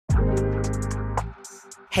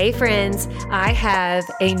Hey friends, I have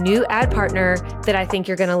a new ad partner that I think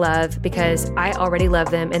you're going to love because I already love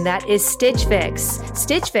them, and that is Stitch Fix.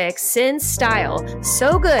 Stitch Fix sends style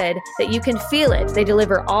so good that you can feel it. They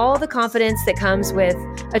deliver all the confidence that comes with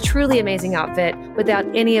a truly amazing outfit without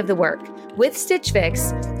any of the work. With Stitch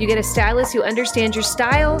Fix, you get a stylist who understands your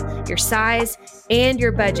style, your size, and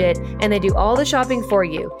your budget, and they do all the shopping for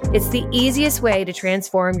you. It's the easiest way to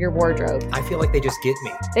transform your wardrobe. I feel like they just get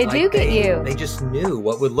me. They do get you. They just knew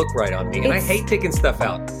what would look right on me. And I hate picking stuff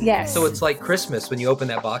out. Yes. So it's like Christmas when you open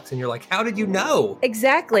that box and you're like, how did you know?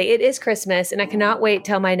 Exactly. It is Christmas, and I cannot wait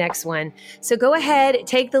till my next one. So go ahead,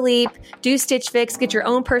 take the leap, do Stitch Fix, get your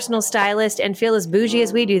own personal stylist, and feel as bougie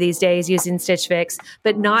as we do these days using Stitch Fix,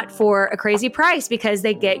 but not for a crazy price because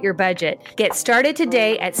they get your budget. Get started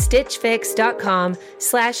today at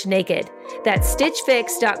stitchfix.com/naked. That's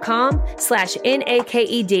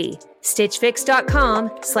stitchfix.com/NAKED.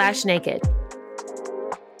 stitchfix.com/naked.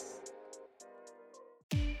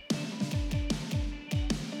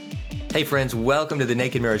 Hey friends, welcome to the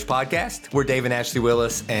Naked Marriage Podcast. We're Dave and Ashley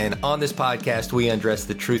Willis, and on this podcast, we undress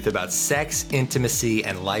the truth about sex, intimacy,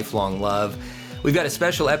 and lifelong love. We've got a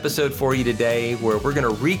special episode for you today where we're going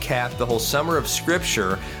to recap the whole summer of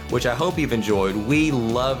Scripture, which I hope you've enjoyed. We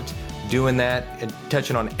loved doing that and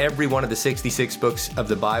touching on every one of the 66 books of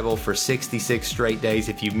the Bible for 66 straight days.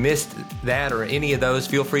 If you missed that or any of those,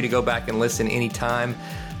 feel free to go back and listen anytime.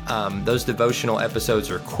 Those devotional episodes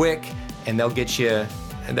are quick, and they'll get you.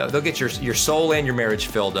 And they'll get your soul and your marriage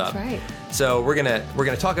filled up. That's right. So we're gonna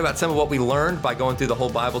talk about some of what we learned by going through the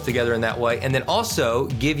whole Bible together in that way, and then also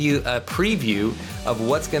give you a preview of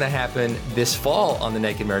what's going to happen this fall on the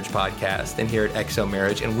Naked Marriage Podcast and here at XO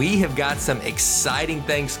Marriage. And we have got some exciting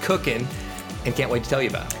things cooking, and can't wait to tell you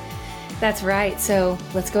about. That's right. So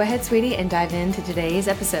let's go ahead, sweetie, and dive into today's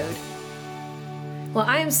episode. Well,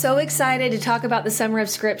 I am so excited to talk about the summer of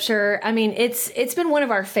Scripture. I mean, it's been one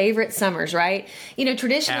of our favorite summers, right? You know,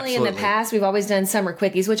 traditionally in the past, we've always done summer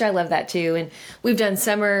quickies, which I love that too. And we've done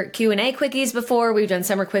summer Q&A quickies before. We've done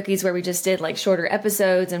summer quickies where we just did like shorter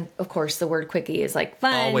episodes. And of course, the word quickie is like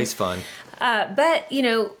fun. Always fun. But, you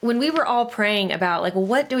know, when we were all praying about like, well,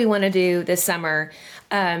 what do we want to do this summer?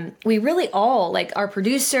 We really all, like our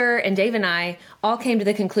producer and Dave and I, all came to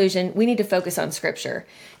the conclusion we need to focus on Scripture.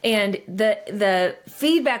 And the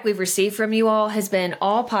feedback we've received from you all has been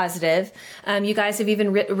all positive. You guys have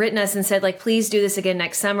even written us and said, like, please do this again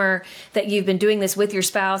next summer, that you've been doing this with your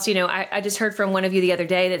spouse. You know, I just heard from one of you the other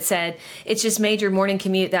day that said it's just made your morning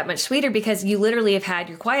commute that much sweeter because you literally have had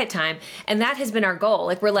your quiet time. And that has been our goal.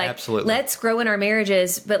 Like, we're like, Absolutely. Let's grow in our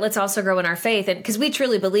marriages, but let's also grow in our faith. And because we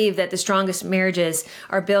truly believe that the strongest marriages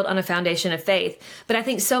are built on a foundation of faith. But I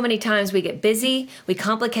think so many times we get busy, we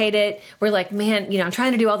complicate it. We're like, man, you know, I'm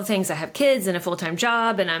trying to do all the things. I have kids and a full-time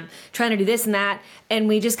job, and I'm trying to do this and that. And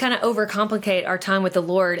we just kind of overcomplicate our time with the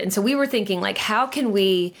Lord. And so we were thinking, like, how can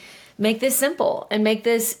we make this simple and make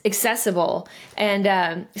this accessible?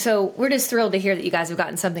 And so we're just thrilled to hear that you guys have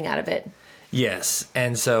gotten something out of it. Yes.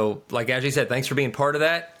 And so, like Ashley said, thanks for being part of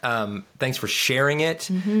that. Thanks for sharing it.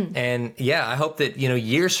 Mm-hmm. And yeah, I hope that, you know,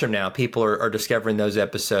 years from now, people are discovering those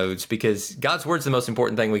episodes because God's Word's the most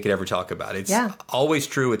important thing we could ever talk about. It's always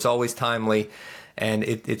true. It's always timely. And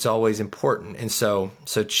it's always important. And so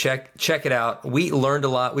check it out. We learned a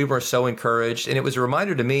lot. We were so encouraged. And it was a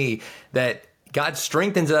reminder to me that God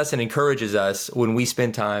strengthens us and encourages us when we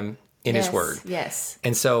spend time in His Word. Yes.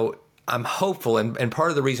 And so I'm hopeful, and part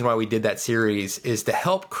of the reason why we did that series is to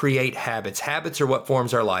help create habits. Habits are what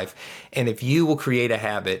forms our life. And if you will create a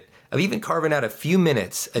habit of even carving out a few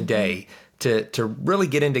minutes a day to really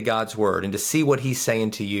get into God's Word and to see what He's saying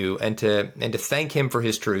to you and to thank Him for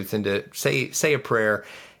His truth and to say a prayer,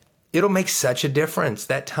 it'll make such a difference.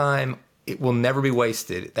 That time, it will never be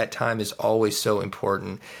wasted. That time is always so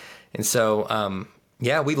important. And so,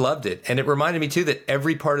 yeah, we loved it. And it reminded me, too, that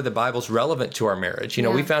every part of the Bible is relevant to our marriage. You know,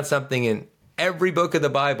 we found something in every book of the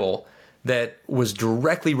Bible that was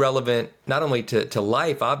directly relevant, not only to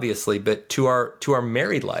life, obviously, but to our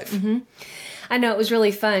married life. Mm-hmm. I know it was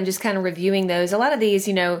really fun just kind of reviewing those. A lot of these,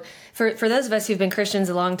 you know, for those of us who've been Christians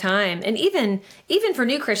a long time, and even for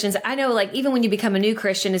new Christians, I know like even when you become a new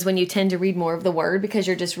Christian is when you tend to read more of the Word because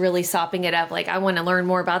you're just really sopping it up. Like, I want to learn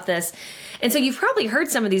more about this. And so you've probably heard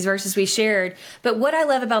some of these verses we shared, but what I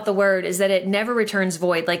love about the Word is that it never returns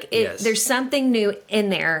void. Like there's something new in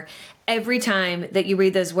there every time that you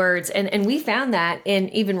read those words. And we found that in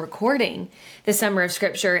even recording the summer of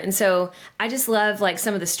Scripture. And so I just love like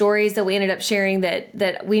some of the stories that we ended up sharing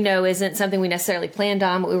that we know isn't something we necessarily planned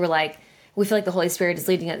on, but we were like, we feel like the Holy Spirit is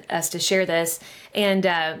leading us to share this. And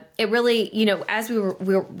it really, you know, as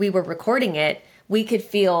we were recording it, we could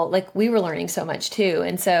feel like we were learning so much too.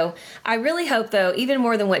 And so I really hope, though, even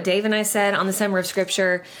more than what Dave and I said on the Summer of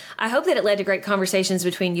Scripture, I hope that it led to great conversations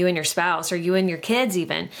between you and your spouse, or you and your kids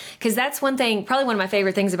even. Because that's one thing, probably one of my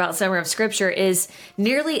favorite things about Summer of Scripture is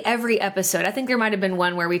nearly every episode. I think there might have been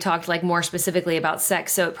one where we talked like more specifically about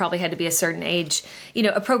sex, so it probably had to be a certain age,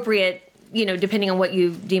 appropriate, depending on what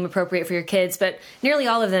you deem appropriate for your kids. But nearly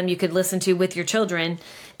all of them you could listen to with your children,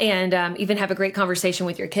 and even have a great conversation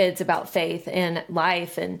with your kids about faith and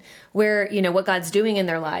life, and where, what God's doing in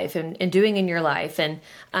their life and doing in your life, and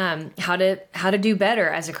how to do better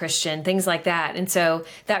as a Christian, things like that. And so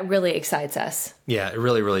that really excites us. Yeah, it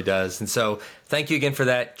really, really does. And so thank you again for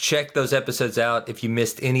that. Check those episodes out if you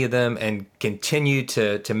missed any of them, and continue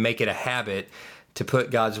to make it a habit to put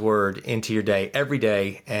God's word into your day every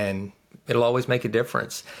day, and it'll always make a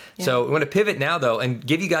difference. Yeah. So we want to pivot now, though, and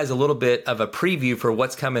give you guys a little bit of a preview for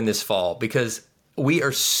what's coming this fall, because we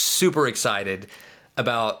are super excited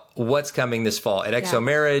about what's coming this fall at XO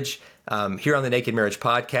Marriage, here on the Naked Marriage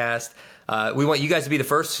Podcast. We want you guys to be the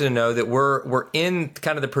first to know that we're in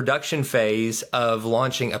kind of the production phase of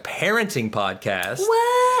launching a parenting podcast.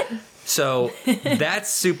 What? So that's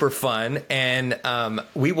super fun, and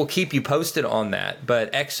we will keep you posted on that.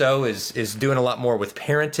 But XO is doing a lot more with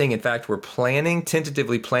parenting. In fact, we're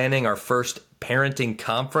tentatively planning our first parenting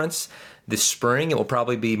conference this spring. It will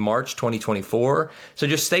probably be March 2024. So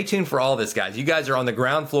just stay tuned for all this, guys. You guys are on the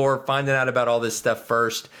ground floor finding out about all this stuff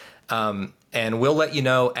first. And we'll let you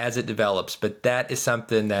know as it develops. But that is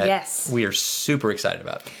something that we are super excited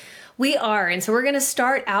about. We are. And so we're going to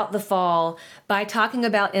start out the fall by talking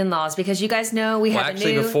about in-laws, because you guys know we have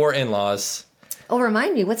actually before in-laws. Oh,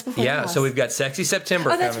 remind me, what's before in-laws? So we've got Sexy September.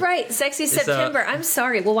 Oh, that's right. Sexy September. I'm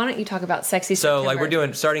sorry. Well, why don't you talk about Sexy September? So like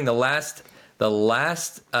we're starting the last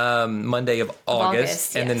Monday of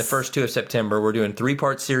August, and then the first 2 of September, we're doing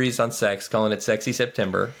 3-part series on sex, calling it Sexy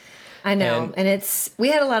September. I know. And we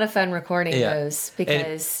had a lot of fun recording those,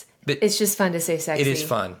 because it's just fun to say sexy. It is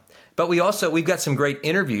fun. But we've got some great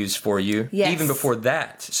interviews for you, even before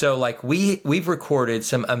that. So like we've recorded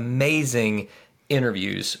some amazing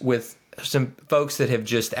interviews with some folks that have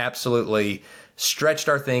just absolutely stretched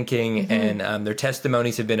our thinking, and their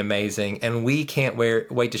testimonies have been amazing. And we can't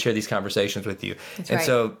wait to share these conversations with you. That's right.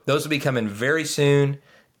 So those will be coming very soon.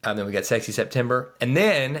 Then we got Sexy September. And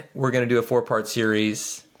then we're going to do a 4-part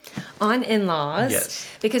series on in-laws,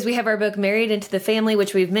 because we have our book Married into the Family,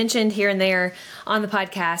 which we've mentioned here and there on the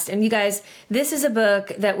podcast. And you guys, this is a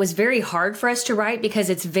book that was very hard for us to write because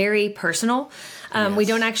it's very personal. We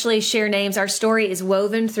don't actually share names. Our story is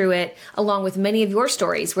woven through it, along with many of your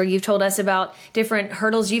stories where you've told us about different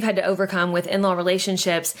hurdles you've had to overcome with in-law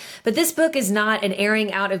relationships. But this book is not an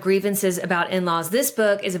airing out of grievances about in-laws. This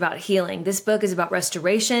book is about healing. This book is about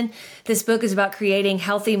restoration. This book is about creating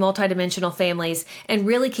healthy, multidimensional families, and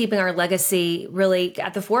really keeping our legacy really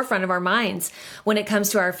at the forefront of our minds when it comes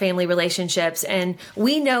to our family relationships. And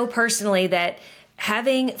we know personally that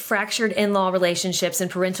having fractured in-law relationships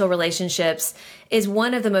and parental relationships is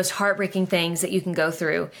one of the most heartbreaking things that you can go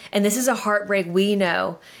through. And this is a heartbreak we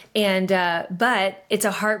know. And but it's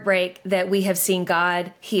a heartbreak that we have seen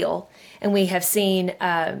God heal. And we have seen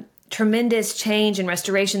tremendous change and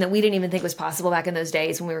restoration that we didn't even think was possible back in those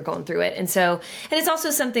days when we were going through it. And it's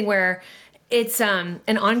also something where it's an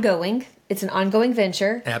ongoing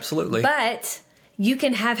venture. Absolutely. But you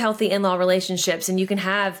can have healthy in-law relationships, and you can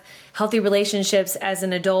have healthy relationships as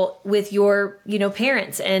an adult with your,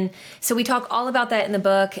 parents. And so we talk all about that in the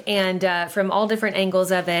book, and from all different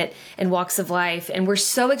angles of it and walks of life. And we're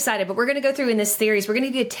so excited, but we're going to go through in this series, we're going to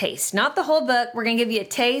give you a taste, not the whole book. We're going to give you a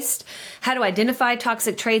taste, how to identify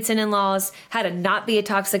toxic traits in in-laws, how to not be a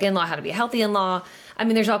toxic in-law, how to be a healthy in-law. I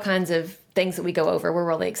mean, there's all kinds of things that we go over. We're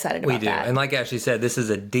really excited about that. And like Ashley said, this is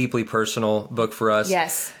a deeply personal book for us.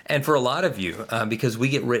 Yes. And for a lot of you, because we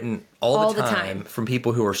get written all the time from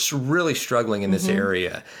people who are really struggling in this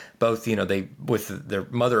area. Both, they with their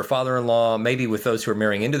mother or father-in-law, maybe with those who are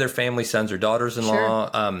marrying into their family, sons or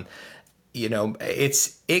daughters-in-law. Sure.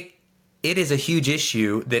 It is a huge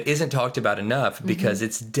issue that isn't talked about enough because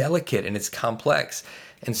it's delicate and it's complex.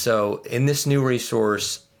 And so in this new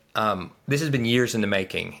resource, this has been years in the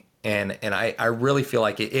making. And I really feel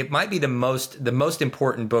like it might be the most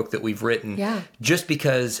important book that we've written, just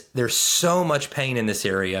because there's so much pain in this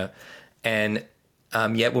area, and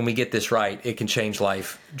yet when we get this right, it can change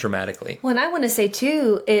life dramatically. Well, and I want to say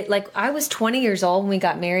too, I was 20 years old when we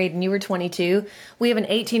got married, and you were 22. We have an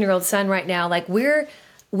 18-year-old son right now.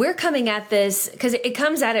 we're coming at this because it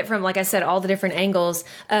comes at it from, like I said, all the different angles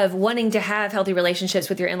of wanting to have healthy relationships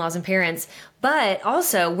with your in-laws and parents. But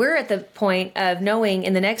also we're at the point of knowing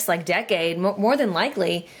in the next like decade, more than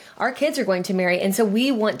likely, our kids are going to marry. And so we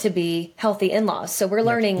want to be healthy in-laws. So we're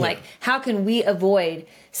learning like, how can we avoid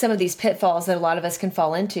some of these pitfalls that a lot of us can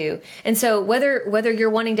fall into? And so whether you're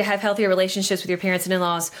wanting to have healthier relationships with your parents and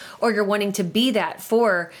in-laws, or you're wanting to be that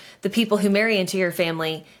for the people who marry into your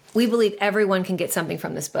family, we believe everyone can get something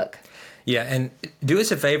from this book. Yeah, and do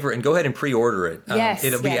us a favor and go ahead and pre-order it. Yes,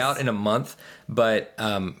 it'll be out in a month, but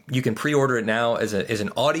you can pre-order it now as an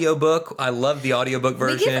audiobook. I love the audiobook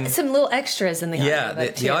version. We give some little extras in the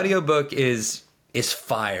audiobook. The audiobook is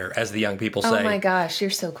fire, as the young people say. Oh my gosh, you're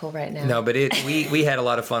so cool right now. No, but we had a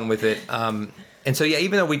lot of fun with it. And so, yeah,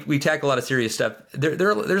 even though we tackle a lot of serious stuff, there's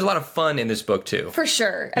a lot of fun in this book, too. For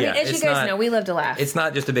sure. I mean, as you guys know, we love to laugh. It's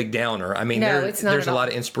not just a big downer. I mean, it's not there's a lot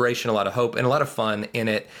of inspiration, a lot of hope, and a lot of fun in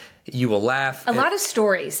it. You will laugh. A lot of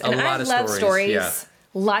stories. And I love stories. Yeah.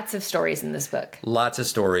 Lots of stories in this book. Lots of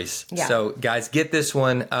stories. Yeah. So, guys, get this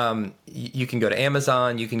one. You can go to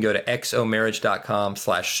Amazon. You can go to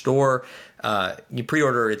xomarriage.com/store. You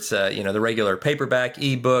pre-order. It's the regular paperback,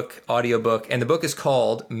 ebook, audiobook, and the book is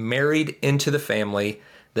called "Married into the Family: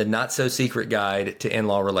 The Not So Secret Guide to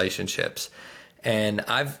In-Law Relationships." And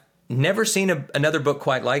I've never seen another book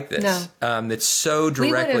quite like this. No. That's so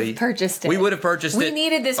directly. We would have purchased it. We would have purchased it. We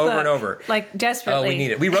needed this over book, and over, like desperately. Oh, we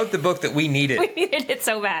need it. We wrote the book that we needed. We needed it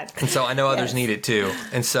so bad, and so I know others need it too.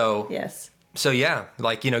 And so yes. So yeah,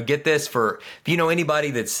 like get this for if you know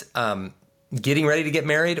anybody that's getting ready to get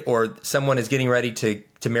married, or someone is getting ready to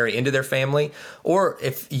marry into their family, or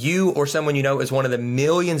if you or someone you know is one of the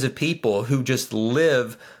millions of people who just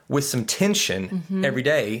live with some tension every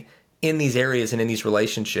day in these areas and in these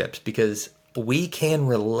relationships, because we can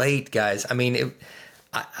relate, guys. I mean,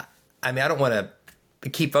 I don't want to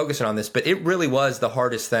keep focusing on this, but it really was the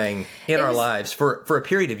hardest thing in our lives for a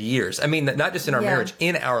period of years. I mean, not just in our marriage,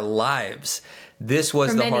 in our lives. This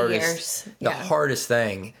was the hardest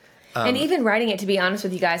thing. And even writing it, to be honest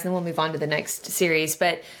with you guys, and then we'll move on to the next series.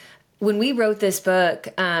 But when we wrote this book,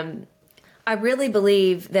 I really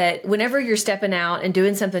believe that whenever you're stepping out and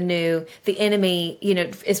doing something new, the enemy,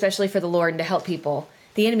 especially for the Lord and to help people,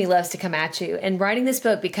 the enemy loves to come at you. And writing this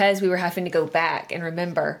book, because we were having to go back and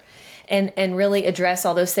remember and really address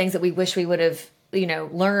all those things that we wish we would have,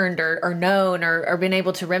 learned or known or been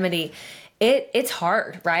able to remedy, it's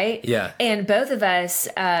hard, right? Yeah. And both of us,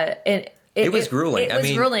 It was grueling. It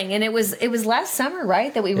was grueling, and it was last summer,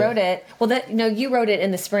 right, that we wrote it. Well, you wrote it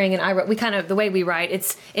in the spring, and I wrote. We kind of the way we write,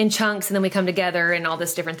 it's in chunks, and then we come together and all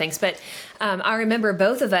this different things. But I remember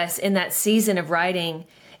both of us in that season of writing.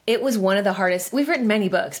 It was one of the hardest. We've written many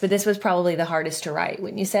books, but this was probably the hardest to write,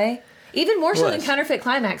 wouldn't you say? Even more so than Counterfeit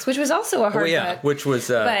Climax, which was also a hard book. Which was,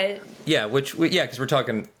 because we're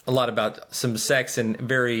talking a lot about some sex and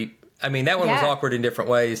very. I mean, that one was awkward in different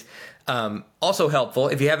ways. Also helpful.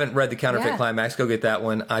 If you haven't read The Counterfeit Climax, go get that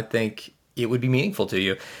one. I think it would be meaningful to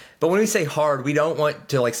you. But when we say hard, we don't want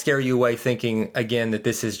to scare you away thinking again that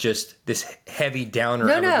this is just this heavy downer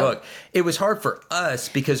of a book. It was hard for us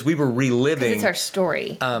because we were reliving. It's our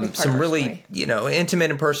story. Some really, intimate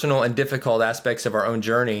and personal and difficult aspects of our own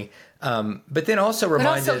journey. But then also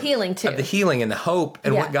reminded healing too. Of the healing and the hope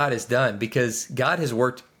and what God has done, because God has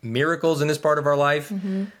worked miracles in this part of our life.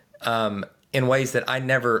 In ways that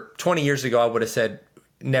 20 years ago, I would have said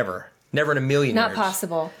never in a million years. Not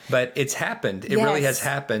possible. But it's happened. It really has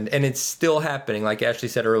happened. And it's still happening. Like Ashley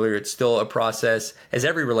said earlier, it's still a process, as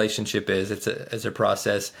every relationship is. It's a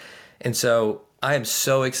process. And so I am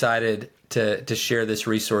so excited to share this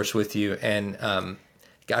resource with you. And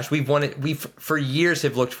gosh, we've for years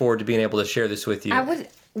have looked forward to being able to share this with you.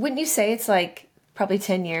 Wouldn't you say it's like probably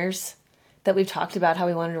 10 years? That we've talked about how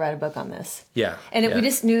we wanted to write a book on this. Yeah. And we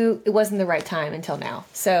just knew it wasn't the right time until now.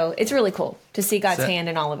 So it's really cool to see God's hand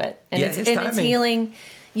in all of it. And it's healing.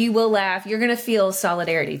 You will laugh. You're going to feel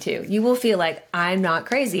solidarity too. You will feel like, I'm not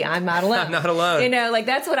crazy. I'm not alone. I'm not alone.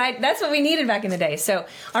 That's what we needed back in the day. So,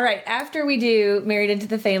 all right. After we do Married into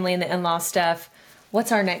the Family and the in-law stuff,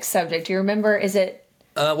 what's our next subject? Do you remember? Is it?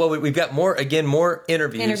 We've got more interviews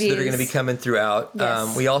that are going to be coming throughout.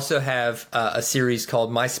 Yes. We also have a series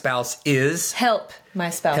called My Spouse Is. Help My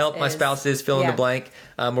Spouse Is. Fill in the blank.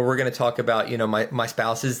 Where we're going to talk about, my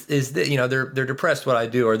spouse is they're depressed. What I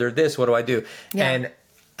do, or they're this. What do I do? Yeah.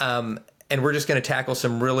 And we're just going to tackle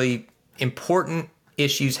some really important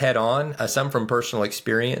issues head on. Some from personal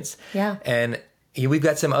experience. Yeah. And we've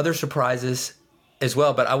got some other surprises as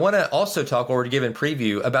well. But I want to also talk, or to give a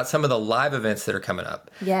preview, about some of the live events that are coming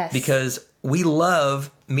up. Yes. Because we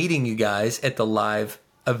love meeting you guys at the live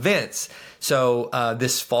events. So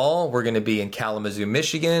this fall, we're going to be in Kalamazoo,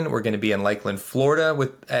 Michigan. We're going to be in Lakeland, Florida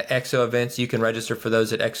with EXO events. You can register for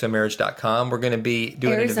those at exomarriage.com. We're going to be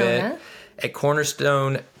doing Arizona. an event at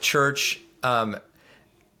Cornerstone Church.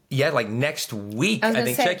 Like next week, I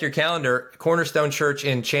think. Check your calendar. Cornerstone Church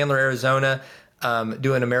in Chandler, Arizona,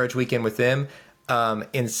 doing a marriage weekend with them.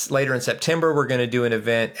 Later in September, we're going to do an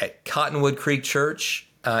event at Cottonwood Creek Church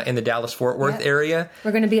in the Dallas-Fort Worth area.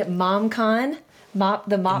 We're going to be at MomCon. The MOPS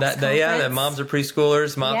conference. The moms are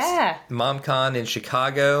preschoolers. MomCon in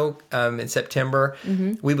Chicago in September.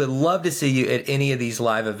 Mm-hmm. We would love to see you at any of these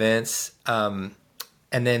live events. And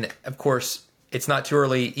then, of course, it's not too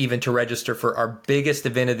early even to register for our biggest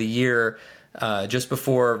event of the year. Just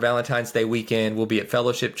before Valentine's Day weekend, we'll be at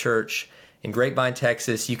Fellowship Church in Grapevine,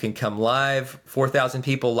 Texas. You can come live, 4,000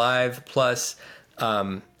 people live, plus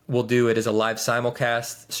we'll do it as a live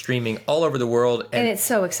simulcast, streaming all over the world. And it's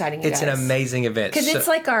so exciting, you guys. It's an amazing event. Because it's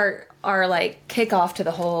like our like kickoff to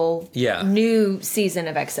the whole new season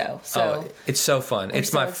of EXO. So it's so fun.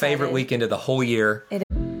 It's my favorite weekend of the whole year.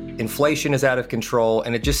 Inflation is out of control,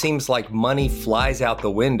 and it just seems like money flies out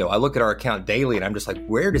the window. I look at our account daily, and I'm just like,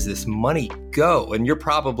 where does this money go? And you're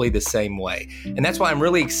probably the same way. And that's why I'm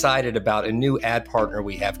really excited about a new ad partner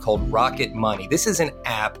we have called Rocket Money. This is an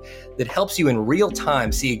app that helps you in real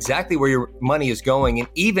time see exactly where your money is going. And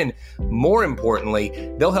even more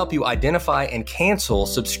importantly, they'll help you identify and cancel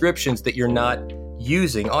subscriptions that you're not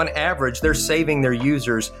using. On average, they're saving their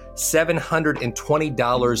users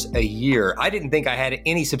 $720 a year. I didn't think I had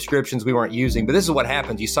any subscriptions we weren't using, but this is what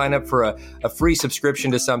happens. You sign up for a free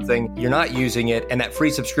subscription to something, you're not using it, and that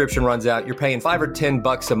free subscription runs out. You're paying $5 or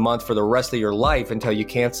 $10 a month for the rest of your life until you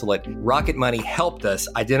cancel it. Rocket Money helped us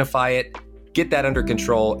identify it, get that under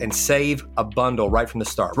control, and save a bundle right from the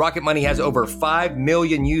start. Rocket Money has over 5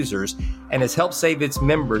 million users and has helped save its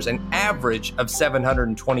members an average of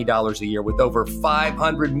 $720 a year with over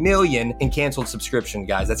 500 million in canceled subscription,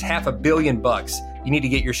 guys. That's $500 million. You need to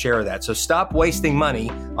get your share of that. So stop wasting money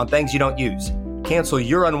on things you don't use. Cancel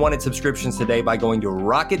your unwanted subscriptions today by going to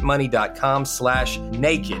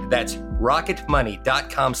rocketmoney.com/naked. That's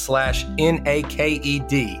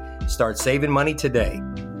rocketmoney.com/NAKED. Start saving money today.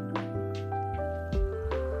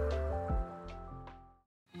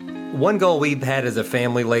 One goal we've had as a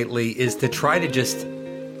family lately is to try to just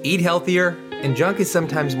eat healthier, and junk is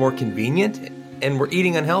sometimes more convenient, and we're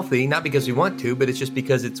eating unhealthy, not because we want to, but it's just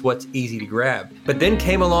because it's what's easy to grab. But then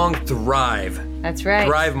came along Thrive. That's right.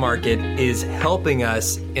 Thrive Market is helping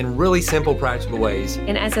us in really simple, practical ways.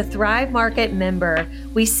 And as a Thrive Market member,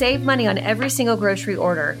 we save money on every single grocery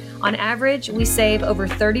order. On average, we save over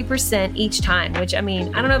 30% each time, which, I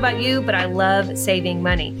mean, I don't know about you, but I love saving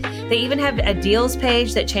money. They even have a deals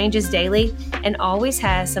page that changes daily and always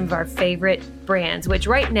has some of our favorite brands, which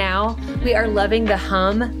right now we are loving the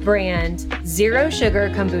Hum brand Zero Sugar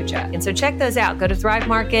Kombucha. And so check those out. Go to Thrive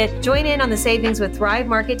Market, join in on the savings with Thrive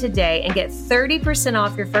Market today and get 30%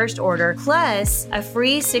 off your first order plus a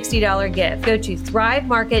free $60 gift. Go to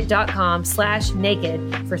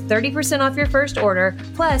thrivemarket.com/naked for 30% off your first order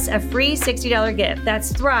plus a free $60 gift.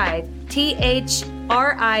 That's Thrive,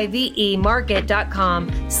 THRIVE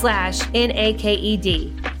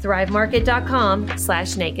market.com/NAKED.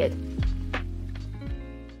 thrivemarket.com/naked.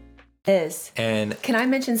 And can I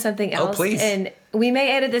mention something else? Oh, please. And we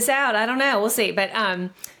may edit this out. I don't know. We'll see. But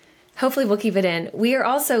hopefully we'll keep it in. We are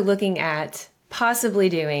also looking at possibly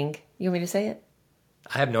doing, you want me to say it?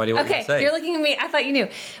 I have no idea what you're going to say. Okay, you're looking at me. I thought you knew.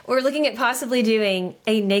 We're looking at possibly doing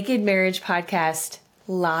a Naked Marriage Podcast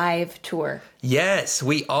live tour. Yes,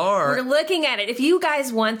 we are. We're looking at it. If you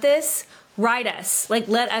guys want this, write us. Like,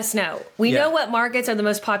 let us know. We know what markets are the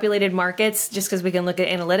most populated markets just because we can look at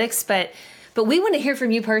analytics, but we want to hear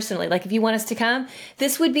from you personally. Like, if you want us to come,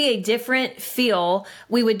 this would be a different feel.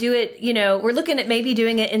 We would do it, we're looking at maybe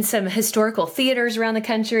doing it in some historical theaters around the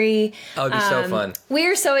country. Oh, it'd be so fun.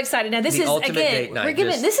 We're so excited. Now, this is, again, date night,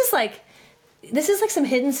 this is like some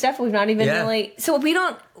hidden stuff we've not even really, so we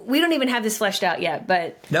don't even have this fleshed out yet,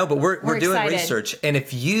 but we're doing excited. Research. And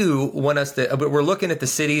if you want us to, we're looking at the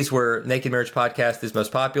cities where Naked Marriage Podcast is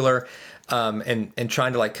most popular, and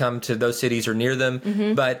trying to come to those cities or near them.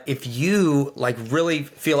 Mm-hmm. But if you really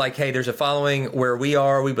feel like, hey, there's a following where we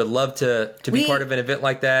are, we would love to be part of an event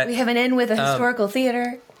like that. We have an in with a historical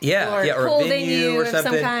theater. Or a venue or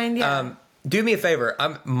something. Of some kind. Do me a favor.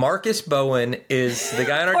 Marcus Bowen is the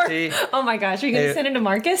guy on our team. Oh my gosh, are you going to send it to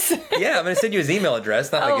Marcus? Yeah, I'm going to send you his email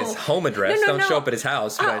address, not his home address. No. Don't show up at his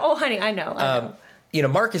house. Honey, I know.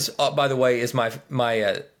 Marcus, by the way, is my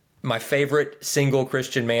my favorite single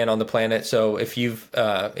Christian man on the planet. So if you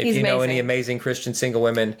know any amazing. amazing Christian single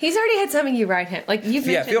women, He's already had some of you write him. Like you've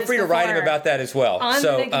mentioned feel free to write him about that as well. On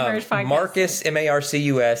so the Naked Marriage Podcast. Marcus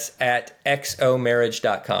Marcus at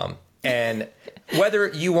xomarriage.com. And whether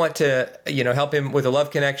you want to, help him with a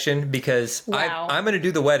love connection, because Wow. I'm going to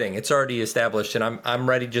do the wedding. It's already established, and I'm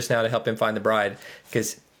ready just now to help him find the bride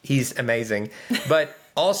because he's amazing. But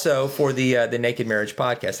also for the Naked Marriage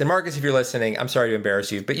Podcast. And Marcus, if you're listening, I'm sorry to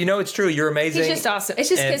embarrass you, but it's true. You're amazing. He's just awesome. It's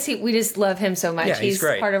just because we just love him so much. Yeah, he's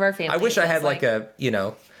great. Part of our family. I wish I had like a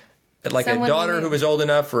daughter who was old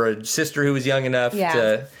enough or a sister who was young enough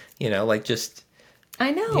to, just.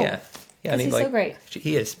 I know. Yeah. Yeah, he's so great.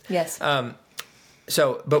 He is. Yes.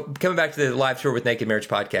 But coming back to the live tour with Naked Marriage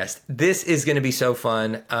Podcast, this is going to be so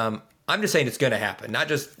fun. I'm just saying it's going to happen, not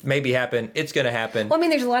just maybe happen. It's going to happen. Well, I mean,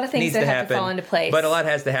 there's a lot of things that have to fall into place, but a lot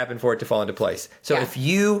has to happen for it to fall into place. So if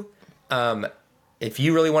you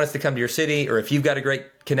really want us to come to your city, or if you've got a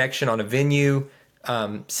great connection on a venue,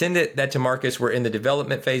 send that to Marcus. We're in the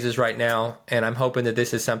development phases right now, and I'm hoping that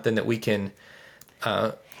this is something that we can.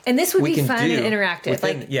 And this would be fun and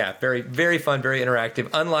interactive. Very, very fun, very interactive.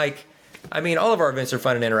 Unlike, all of our events are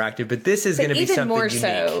fun and interactive, but this is going to be something more unique.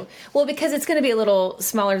 So. Well, because it's going to be a little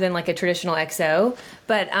smaller than like a traditional XO,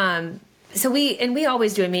 but so we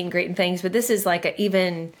always do a meet and greet and things, but this is like a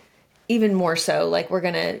even more so. Like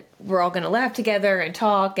we're all gonna laugh together and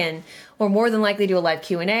talk, and we're more than likely do a live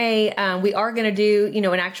Q&A. We are gonna do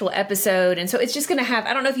an actual episode, and so it's just gonna have.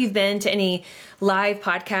 I don't know if you've been to any live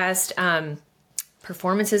podcast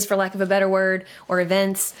performances, for lack of a better word, or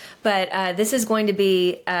events, but this is going to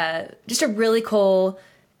be just a really cool,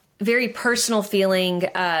 very personal feeling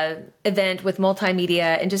event with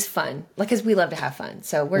multimedia and just fun. Because we love to have fun,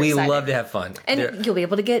 so we're excited. We love to have fun, and you'll be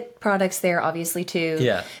able to get products there, obviously too.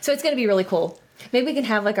 Yeah. So it's going to be really cool. Maybe we can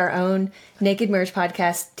have like our own Naked Marriage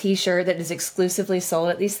Podcast T-shirt that is exclusively sold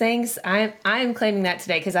at these things. I am claiming that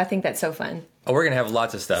today because I think that's so fun. Oh, we're going to have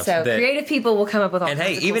lots of stuff. So creative people will come up with all kinds of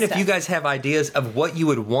cool stuff. And hey, even if you guys have ideas of what you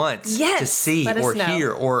would want to see or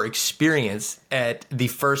hear or experience at the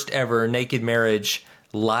first ever Naked Marriage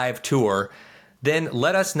live tour, then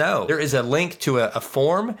let us know. There is a link to a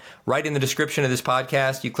form right in the description of this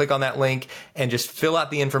podcast. You click on that link and just fill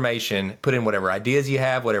out the information, put in whatever ideas you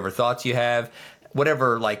have, whatever thoughts you have,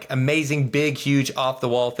 whatever like amazing, big, huge, off the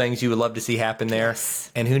wall things you would love to see happen there.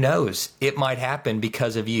 Yes. And who knows, it might happen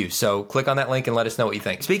because of you. So click on that link and let us know what you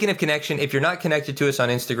think. Speaking of connection, if you're not connected to us on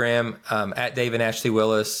Instagram, at Dave and Ashley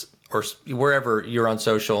Willis, or wherever you're on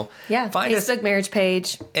social, find Facebook us, marriage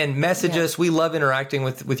page, and message us. We love interacting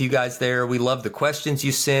with you guys there. We love the questions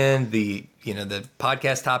you send, the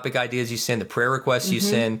podcast topic ideas you send, the prayer requests you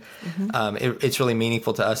send. It's really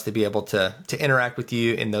meaningful to us to be able to interact with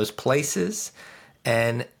you in those places.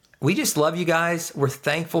 And we just love you guys. We're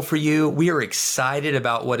thankful for you. We are excited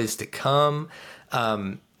about what is to come.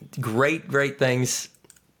 Great things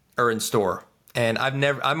are in store. And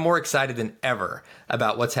I'm more excited than ever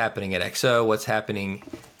about what's happening at XO, what's happening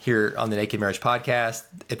here on the Naked Marriage Podcast,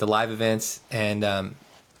 at the live events. And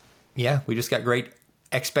we just got great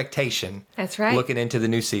expectation. That's right. Looking into the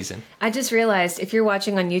new season. I just realized, if you're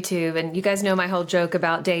watching on YouTube, and you guys know my whole joke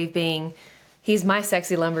about Dave being, he's my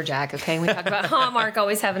sexy lumberjack, okay? We talk about Hallmark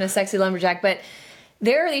always having a sexy lumberjack, but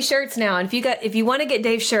there are these shirts now, and if you want to get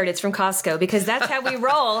Dave's shirt, it's from Costco, because that's how we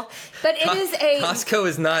roll. But it is Costco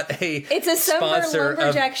is not it's a summer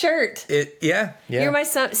lumberjack shirt. Yeah. You're my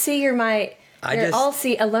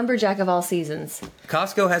a lumberjack of all seasons.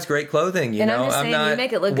 Costco has great clothing, and I'm just saying, not you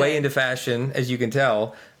make it look way good. Into fashion, as you can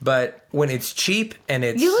tell, but when it's cheap and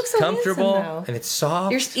it's so comfortable handsome, and it's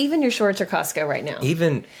soft. Even your shorts are Costco right now.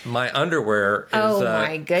 Even my underwear is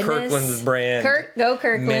my goodness. Kirkland's brand. Go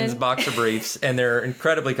Kirkland. Men's boxer briefs, and they're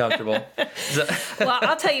incredibly comfortable. Well,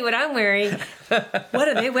 I'll tell you what I'm wearing. What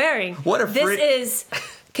are they wearing? This is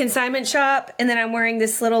consignment shop, and then I'm wearing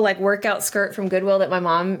this little like workout skirt from Goodwill that my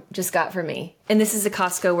mom just got for me, and this is a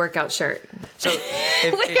Costco workout shirt. So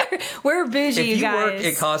we're bougie, you guys. If you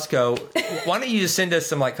work at Costco, why don't you just send us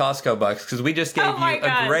some like Costco bucks, because we just gave you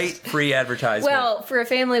a great free advertisement. Well, for a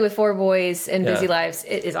family with 4 boys and busy lives,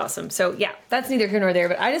 it is awesome. So that's neither here nor there,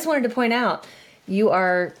 but I just wanted to point out,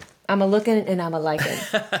 I'm a looking and I'm a liking.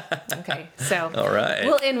 Okay, so all right,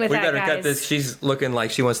 we'll end with that, guys. We better cut this. She's looking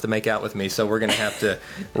like she wants to make out with me, so we're going to have to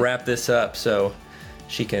wrap this up so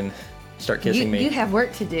she can start kissing me. You have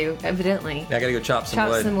work to do, evidently. I got to go chop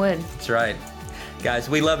some wood. That's right. Guys,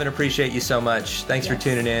 we love and appreciate you so much. Thanks for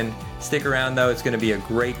tuning in. Stick around, though. It's going to be a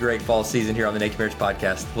great fall season here on the Naked Marriage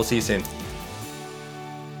Podcast. We'll see you soon.